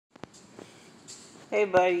Hey,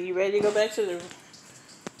 buddy, you ready to go back to the...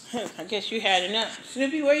 I guess you had enough.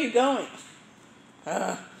 Snoopy, where are you going?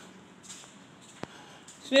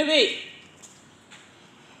 Snoopy!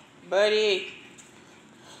 Buddy!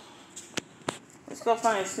 Let's go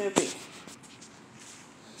find Snoopy.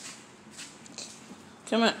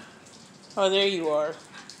 Come on. Oh, there you are.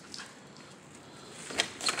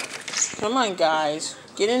 Come on, guys.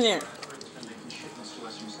 Get in there.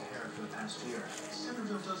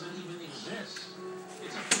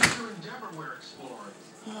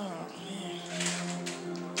 Oh, man.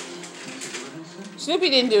 Snoopy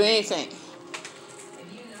didn't do anything.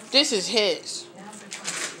 This is his.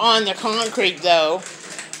 On the concrete, though.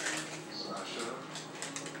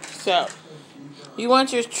 So, you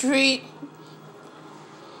want your treat?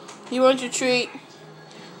 You want your treat?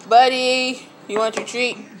 Buddy, you want your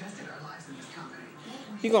treat?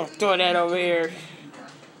 You're going to throw that over here.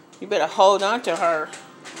 You better hold on to her.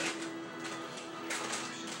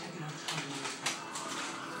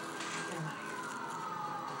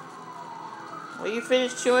 Will you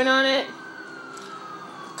finish chewing on it?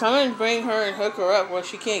 Come and bring her and hook her up where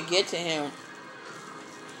she can't get to him.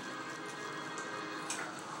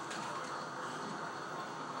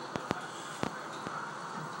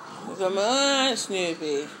 Come on,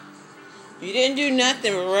 Snoopy. You didn't do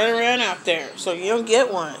nothing but run around out there, so you don't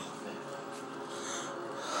get one.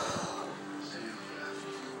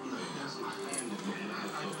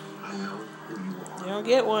 You don't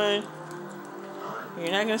get one. You're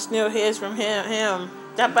not going to steal his from him.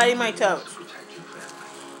 Stop biting my toes.